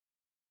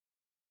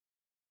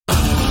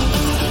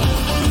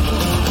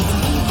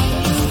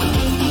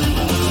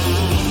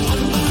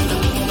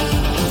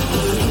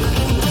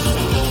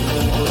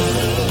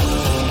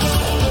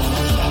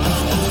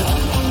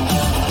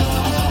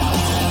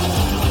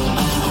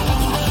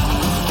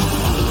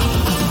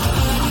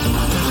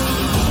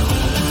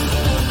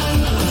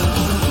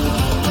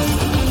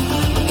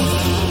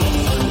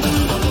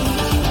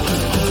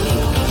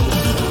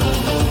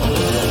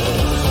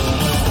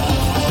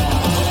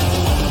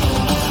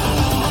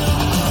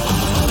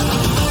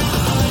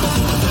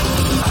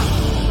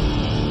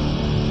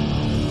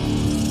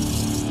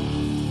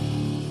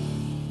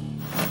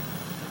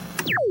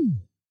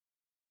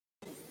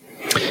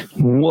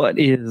What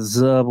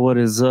is up? What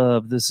is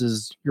up? This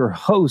is your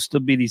host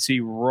of BDC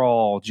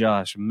Raw,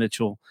 Josh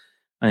Mitchell.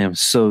 I am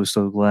so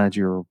glad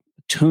you're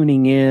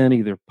tuning in,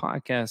 either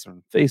podcast or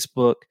on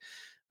Facebook.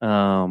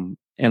 And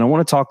I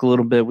want to talk a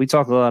little bit. We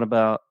talk a lot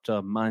about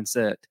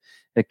mindset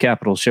at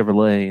Capital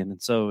Chevrolet,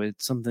 and so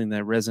it's something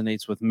that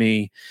resonates with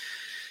me.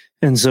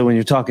 And so when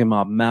you're talking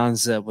about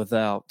mindset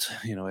without,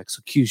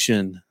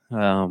 execution,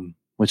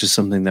 which is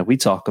something that we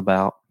talk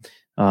about,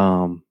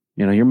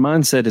 your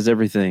mindset is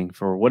everything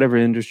for whatever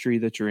industry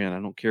that you're in. I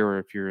don't care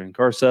if you're in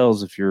car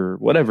sales, if you're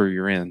whatever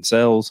you're in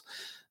sales,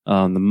 the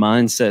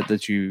mindset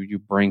that you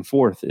bring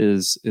forth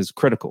is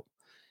critical.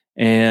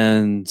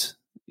 And,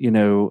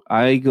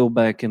 I go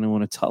back and I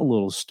want to tell a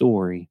little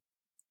story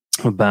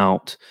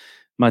about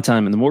my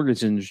time in the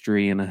mortgage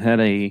industry. And I had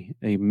a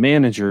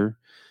manager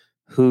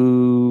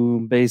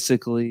who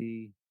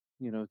basically,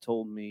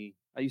 told me,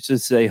 I used to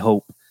say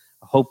hope.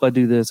 I hope I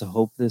do this. I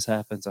hope this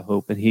happens. I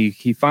hope. And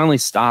he finally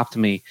stopped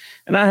me.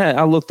 And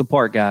I looked the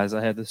part, guys.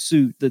 I had the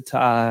suit, the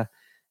tie,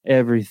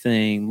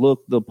 everything.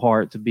 Looked the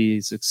part to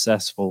be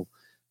successful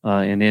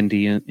in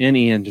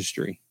any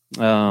industry.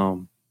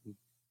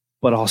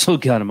 But also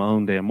got in my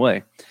own damn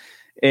way.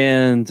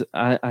 And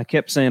I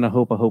kept saying, I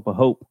hope, I hope, I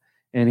hope.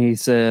 And he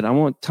said, I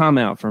want time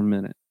out for a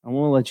minute. I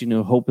want to let you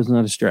know hope is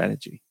not a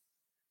strategy.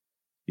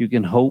 You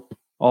can hope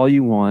all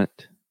you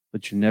want,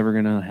 but you're never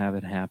going to have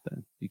it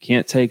happen. You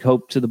can't take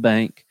hope to the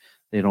bank.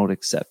 They don't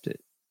accept it.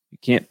 You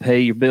can't pay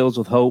your bills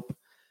with hope.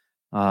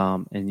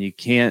 And you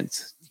can't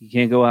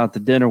go out to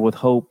dinner with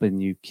hope,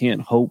 and you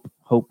can't hope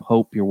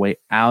your way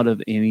out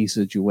of any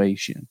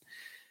situation.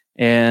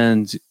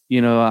 And,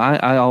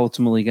 I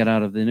ultimately got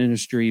out of the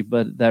industry,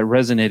 but that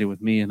resonated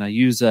with me. And I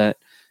use that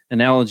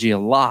analogy a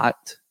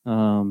lot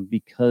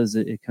because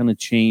it kind of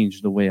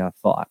changed the way I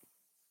thought.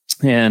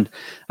 And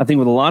I think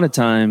with a lot of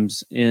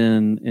times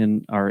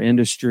in our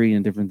industry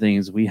and different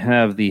things, we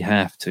have the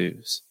have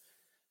tos.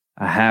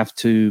 I have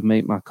to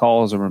make my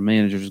calls or my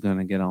manager is going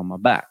to get on my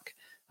back.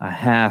 I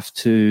have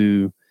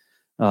to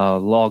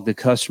log the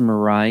customer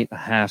right. I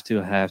have to.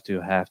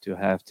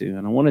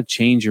 And I want to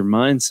change your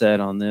mindset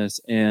on this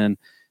and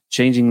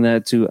changing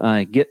that to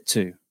I get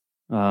to.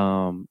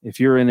 If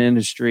you're in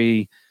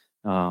industry,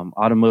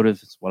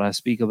 automotive is what I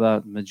speak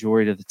about the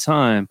majority of the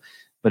time.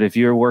 But if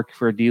you're working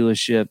for a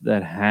dealership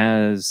that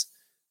has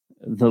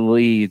the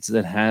leads,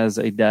 that has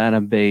a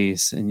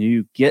database, and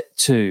you get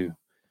to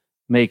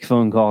make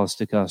phone calls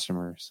to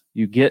customers,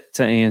 you get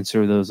to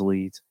answer those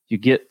leads, you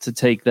get to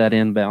take that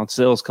inbound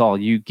sales call,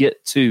 you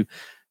get to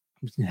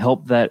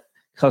help that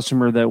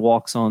customer that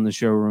walks on the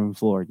showroom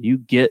floor, you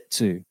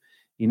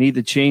need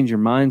to change your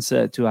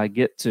mindset to I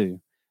get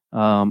to.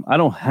 I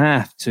don't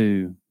have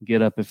to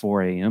get up at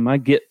 4 a.m. I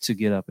get to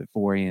get up at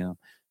 4 a.m.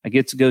 I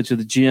get to go to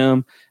the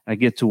gym. I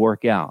get to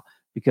work out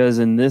because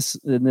in this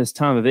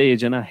time of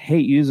age, and I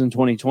hate using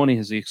 2020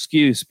 as the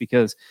excuse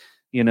because,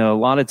 a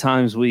lot of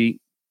times with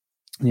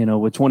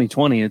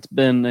 2020, it's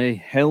been a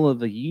hell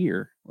of a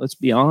year. Let's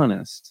be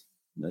honest.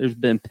 There's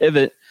been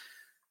pivot,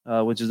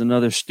 which is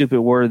another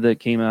stupid word that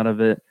came out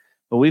of it,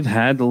 but we've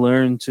had to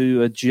learn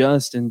to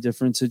adjust in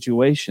different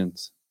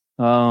situations.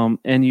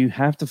 And you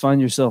have to find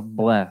yourself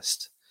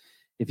blessed.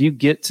 If you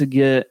get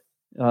in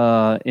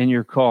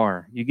your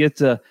car, you get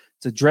to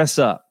dress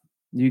up,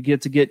 you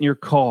get to get in your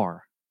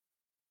car,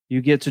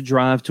 you get to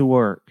drive to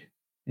work,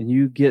 and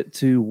you get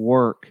to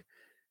work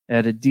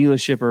at a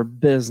dealership or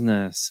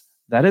business,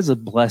 that is a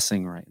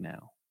blessing right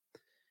now.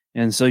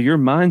 And so your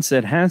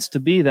mindset has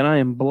to be that I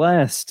am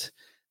blessed,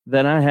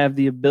 that I have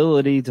the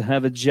ability to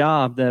have a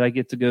job that I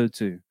get to go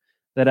to,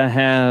 that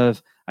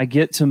I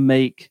get to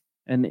make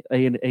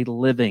a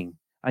living.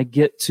 I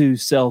get to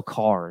sell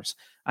cars.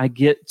 I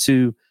get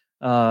to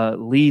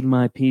lead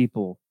my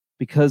people.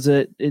 Because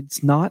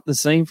it's not the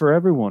same for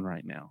everyone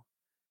right now.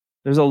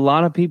 There's a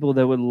lot of people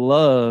that would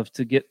love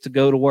to get to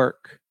go to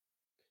work,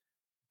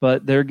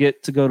 but their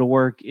get to go to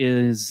work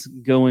is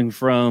going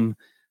from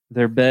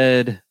their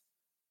bed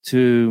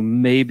to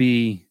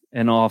maybe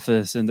an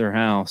office in their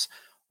house,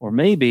 or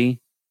maybe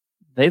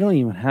they don't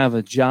even have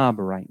a job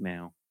right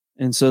now.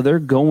 And so they're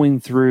going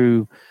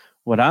through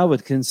what I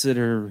would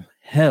consider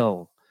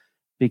hell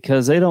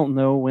because they don't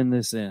know when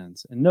this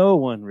ends. And no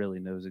one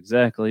really knows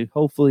exactly.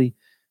 Hopefully,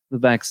 the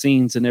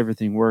vaccines and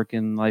everything work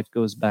and life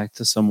goes back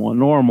to somewhat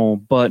normal.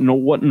 But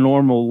what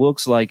normal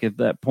looks like at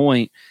that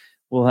point,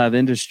 we'll have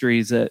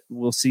industries that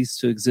will cease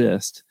to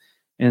exist.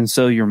 And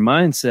so your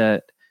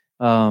mindset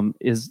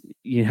is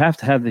you have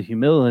to have the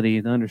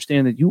humility to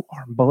understand that you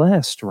are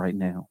blessed right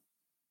now.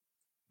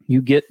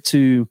 You get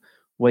to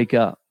wake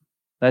up.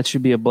 That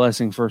should be a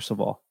blessing, first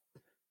of all.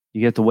 You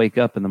get to wake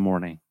up in the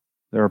morning.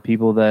 There are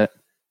people that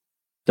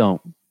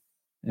don't,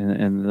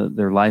 and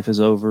their life is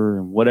over,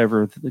 and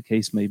whatever the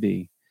case may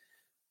be.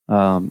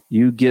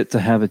 You get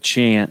to have a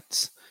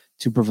chance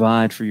to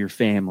provide for your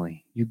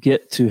family. You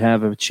get to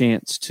have a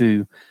chance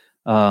to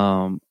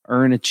earn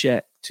a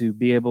check, to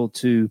be able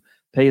to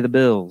pay the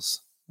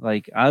bills.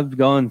 Like I've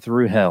gone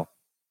through hell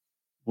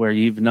where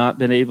you've not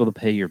been able to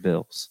pay your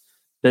bills.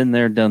 Been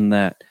there, done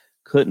that.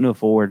 Couldn't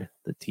afford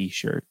the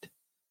t-shirt.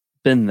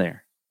 Been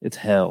there. It's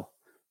hell.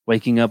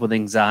 Waking up with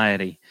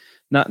anxiety,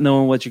 not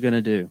knowing what you're going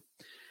to do.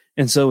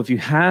 And so if you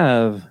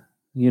have,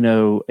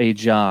 a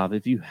job,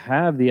 if you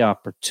have the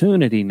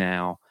opportunity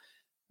now,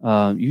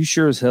 you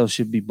sure as hell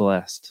should be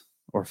blessed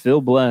or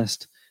feel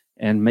blessed,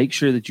 and make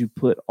sure that you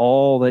put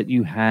all that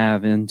you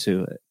have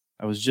into it.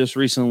 I was just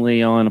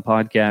recently on a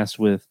podcast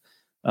with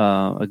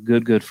a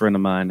good friend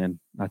of mine, and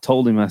I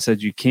told him, I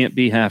said, you can't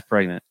be half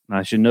pregnant. And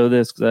I should know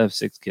this because I have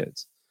 6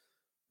 kids.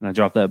 And I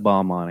dropped that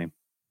bomb on him.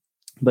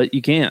 But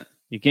you can't.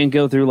 You can't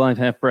go through life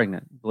half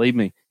pregnant. Believe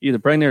me, you're either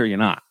pregnant or you're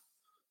not.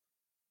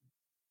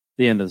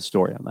 The end of the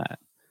story on that.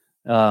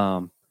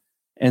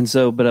 And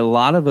so, but a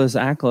lot of us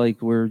act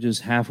like we're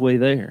just halfway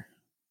there.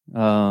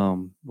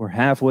 We're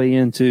halfway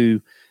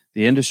into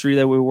the industry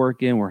that we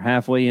work in. We're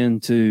halfway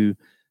into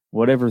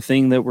whatever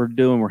thing that we're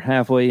doing. We're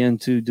halfway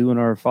into doing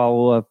our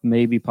follow-up,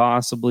 maybe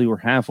possibly. We're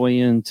halfway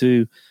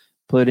into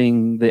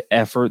putting the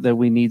effort that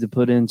we need to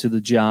put into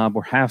the job.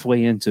 We're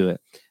halfway into it.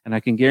 And I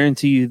can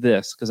guarantee you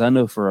this, because I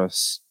know for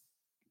us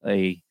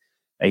a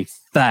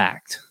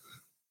fact,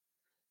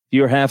 if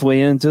you're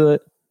halfway into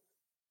it,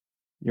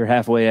 you're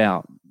halfway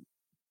out.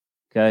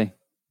 Okay?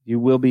 You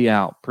will be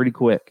out pretty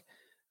quick.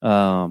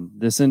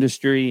 This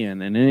industry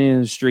and any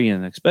industry,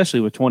 and especially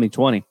with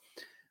 2020,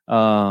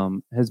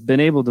 has been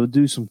able to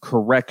do some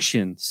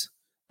corrections.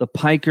 The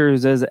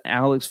pikers, as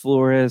Alex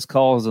Flores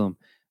calls them,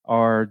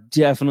 are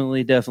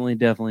definitely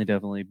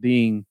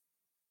being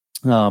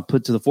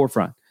put to the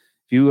forefront.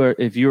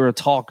 If you're a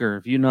talker,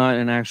 if you're not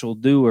an actual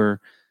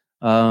doer,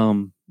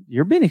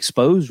 you're being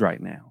exposed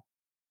right now.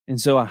 And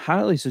so I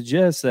highly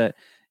suggest that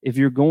if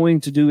you're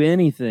going to do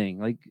anything,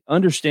 like,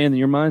 understand that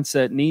your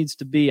mindset needs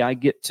to be,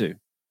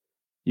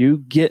 you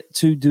get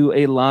to do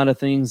a lot of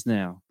things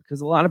now,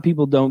 because a lot of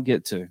people don't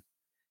get to.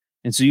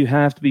 And so you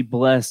have to be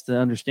blessed to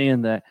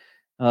understand that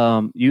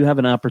you have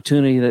an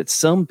opportunity that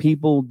some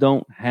people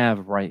don't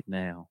have right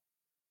now.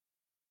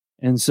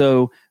 And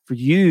so for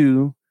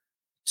you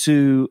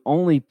to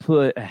only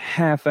put a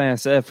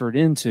half-ass effort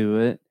into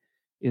it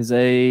is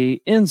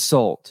a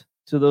insult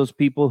to those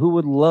people who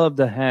would love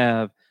to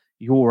have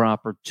your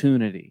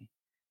opportunity.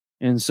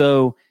 And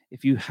so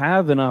if you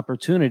have an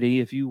opportunity,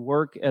 if you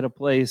work at a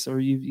place, or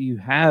you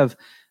have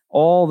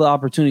all the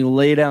opportunity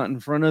laid out in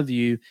front of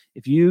you,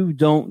 if you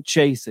don't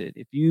chase it,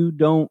 if you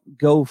don't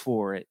go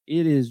for it,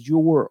 it is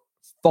your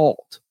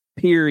fault,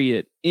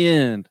 period,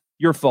 end,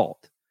 your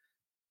fault.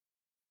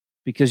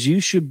 Because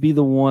you should be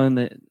the one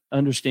that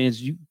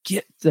understands you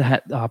get to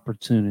have the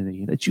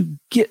opportunity, that you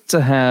get to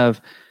have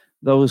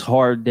those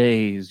hard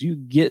days, you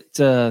get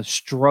to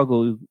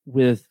struggle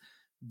with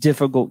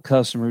difficult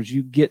customers,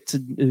 you get to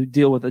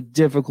deal with a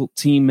difficult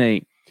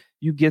teammate,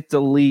 you get to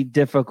lead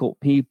difficult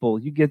people,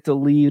 you get to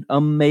lead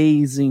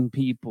amazing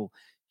people.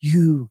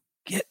 You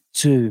get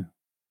to.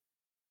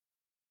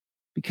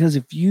 Because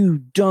if you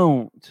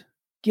don't,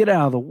 get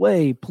out of the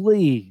way,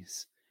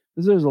 please.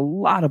 Because there's a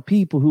lot of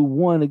people who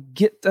want to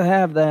get to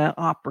have that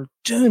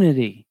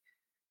opportunity.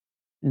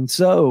 And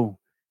so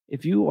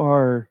if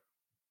you're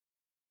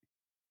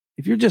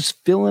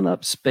just filling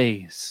up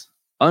space,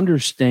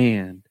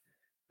 understand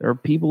there are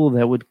people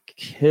that would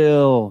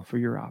kill for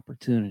your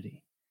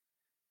opportunity.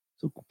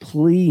 So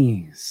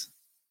please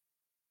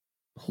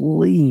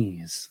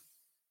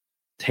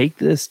take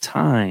this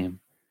time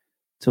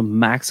to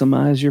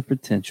maximize your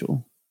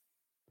potential,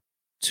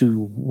 to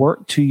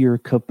work to your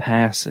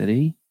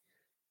capacity,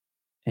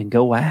 and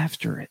go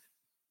after it.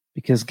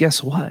 Because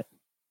guess what?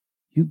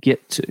 You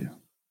get to.